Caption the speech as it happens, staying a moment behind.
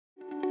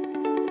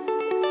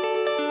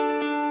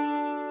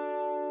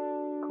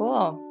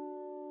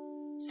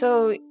Cool.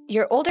 So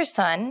your older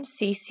son,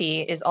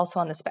 CC, is also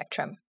on the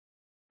spectrum.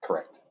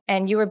 Correct.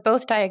 And you were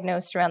both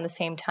diagnosed around the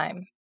same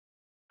time.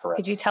 Correct.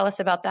 Could you tell us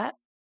about that?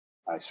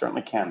 I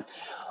certainly can.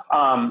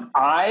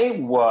 I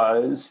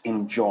was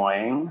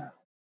enjoying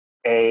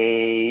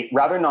a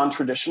rather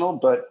non-traditional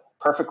but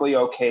perfectly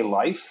okay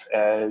life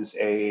as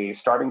a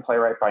starving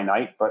playwright by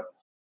night, but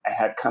I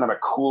had kind of a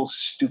cool,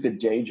 stupid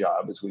day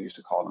job, as we used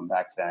to call them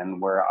back then,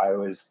 where I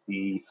was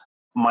the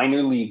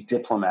minor league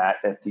diplomat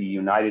at the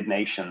United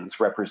Nations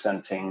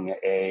representing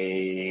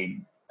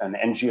an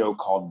NGO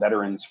called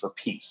Veterans for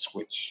Peace,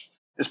 which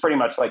is pretty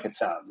much like it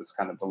sounds. It's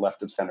kind of the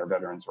left of center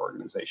veterans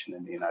organization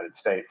in the United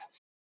States.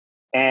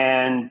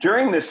 And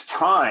during this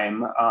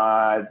time,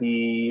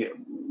 the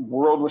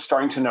world was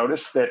starting to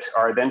notice that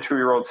our then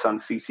 2-year-old son,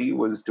 Cece,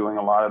 was doing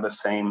a lot of the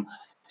same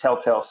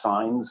telltale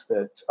signs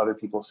that other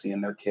people see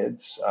in their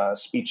kids.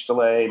 Speech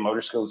delay,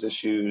 motor skills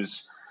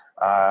issues.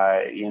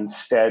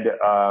 Instead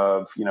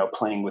of,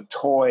 playing with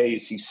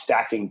toys, he's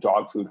stacking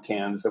dog food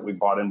cans that we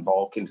bought in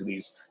bulk into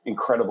these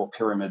incredible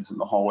pyramids in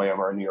the hallway of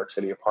our New York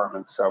City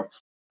apartments. So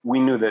we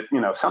knew that,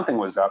 something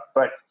was up.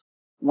 But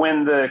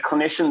when the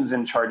clinicians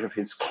in charge of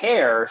his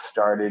care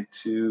started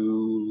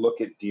to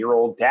look at dear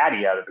old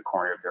daddy out of the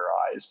corner of their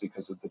eyes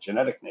because of the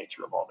genetic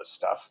nature of all this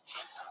stuff,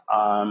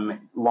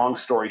 long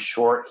story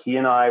short, he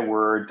and I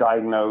were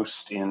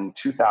diagnosed in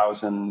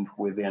 2000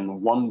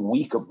 within 1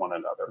 week of one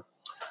another,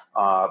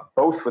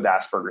 both with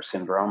Asperger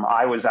syndrome.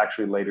 I was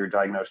actually later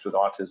diagnosed with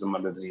autism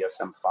under the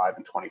DSM-5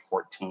 in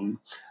 2014.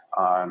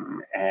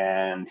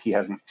 And he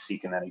hasn't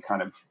seeking any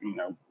kind of,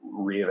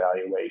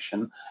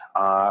 reevaluation.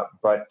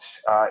 But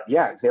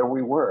there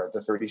we were, the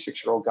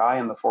 36-year-old guy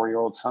and the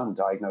 4-year-old son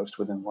diagnosed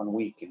within 1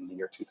 week in the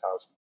year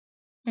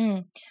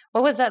 2000.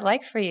 What was that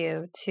like for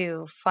you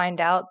to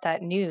find out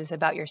that news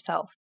about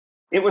yourself?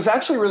 It was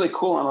actually really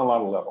cool on a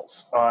lot of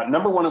levels.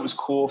 Number one, it was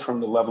cool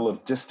from the level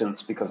of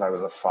distance because I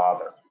was a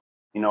father.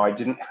 I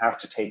didn't have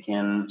to take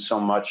in so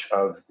much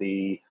of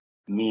the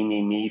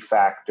me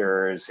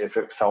factors if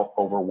it felt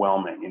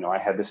overwhelming. I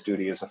had this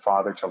duty as a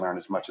father to learn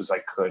as much as I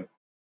could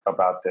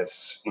about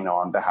this,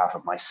 on behalf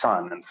of my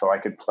son. And so I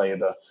could play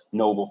the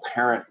noble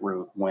parent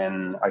route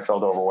when I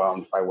felt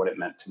overwhelmed by what it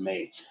meant to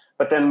me.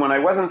 But then when I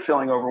wasn't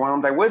feeling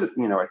overwhelmed, I would,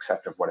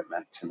 accept of what it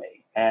meant to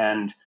me.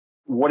 And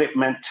what it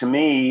meant to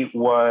me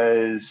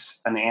was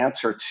an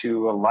answer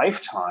to a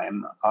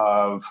lifetime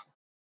of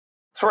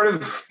sort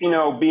of,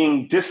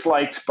 being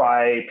disliked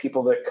by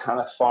people that kind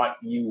of thought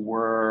you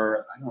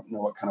were, I don't know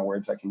what kind of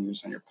words I can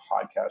use on your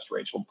podcast,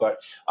 Rachel, but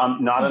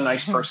not a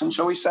nice person,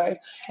 shall we say.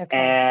 Okay.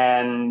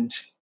 And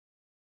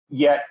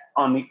yet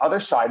on the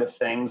other side of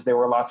things, there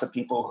were lots of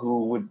people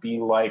who would be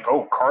like,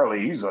 oh,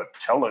 Carley, he's a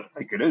tell it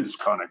like it is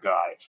kind of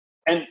guy.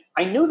 And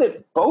I knew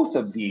that both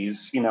of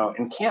these,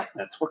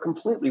 encampments were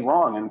completely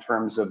wrong in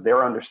terms of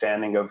their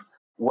understanding of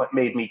what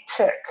made me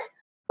tick.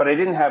 But I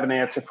didn't have an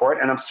answer for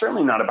it. And I'm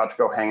certainly not about to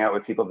go hang out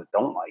with people that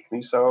don't like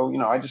me. So,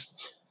 I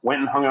just went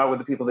and hung out with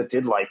the people that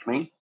did like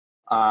me.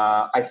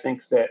 I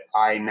think that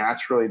I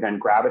naturally then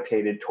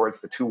gravitated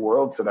towards the two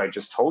worlds that I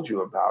just told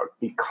you about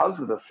because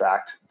of the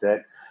fact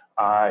that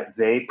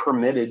they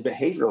permitted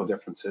behavioral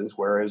differences,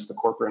 whereas the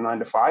corporate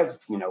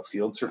 9-to-5,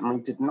 field certainly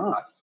did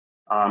not.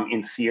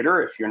 In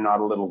theater, if you're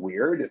not a little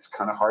weird, it's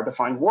kind of hard to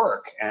find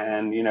work.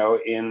 And,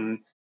 in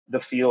the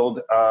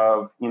field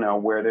of,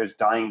 where there's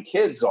dying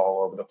kids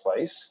all over the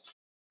place,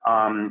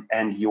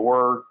 and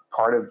you're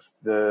part of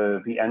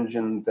the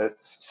engine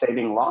that's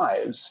saving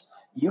lives,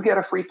 you get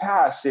a free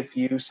pass if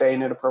you say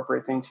an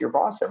inappropriate thing to your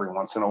boss every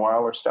once in a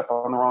while or step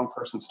on the wrong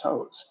person's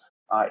toes.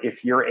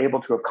 If you're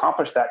able to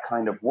accomplish that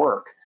kind of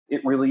work,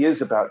 it really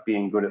is about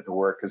being good at the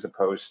work as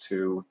opposed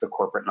to the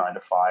corporate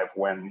 9-to-5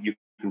 when you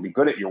can be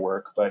good at your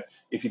work, but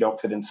if you don't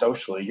fit in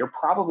socially, you're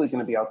probably going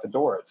to be out the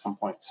door at some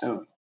point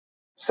soon.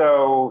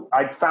 So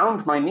I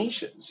found my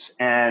niches,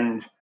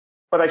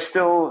 but I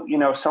still,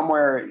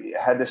 somewhere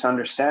had this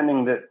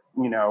understanding that,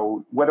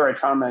 whether I'd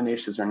found my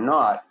niches or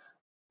not,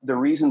 the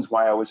reasons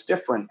why I was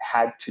different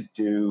had to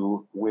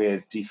do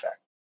with defect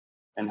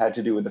and had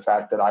to do with the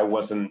fact that I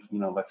wasn't,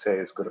 let's say,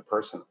 as good a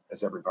person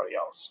as everybody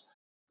else.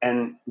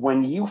 And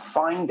when you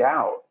find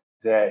out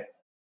that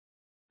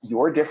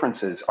your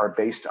differences are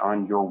based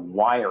on your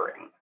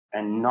wiring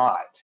and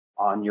not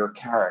on your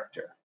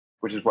character,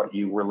 which is what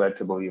you were led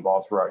to believe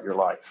all throughout your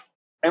life,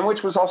 and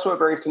which was also a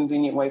very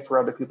convenient way for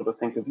other people to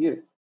think of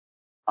you.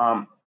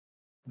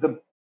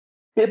 The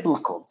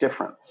biblical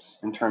difference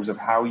in terms of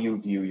how you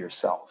view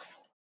yourself,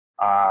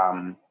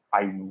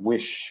 I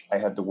wish I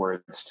had the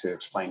words to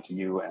explain to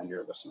you and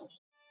your listeners.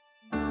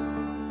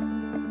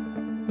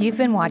 You've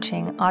been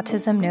watching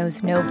Autism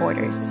Knows No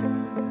Borders.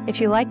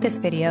 If you like this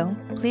video,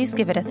 please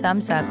give it a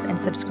thumbs up and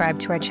subscribe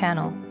to our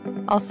channel.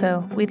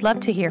 Also, we'd love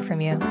to hear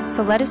from you,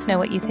 so let us know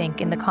what you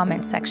think in the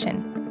comments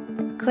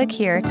section. Click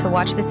here to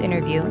watch this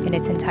interview in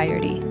its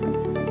entirety.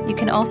 You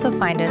can also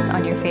find us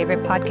on your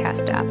favorite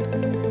podcast app.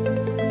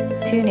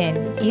 Tune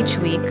in each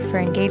week for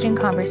engaging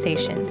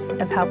conversations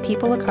of how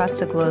people across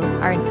the globe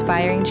are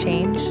inspiring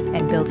change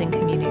and building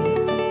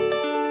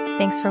community.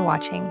 Thanks for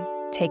watching.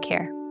 Take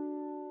care.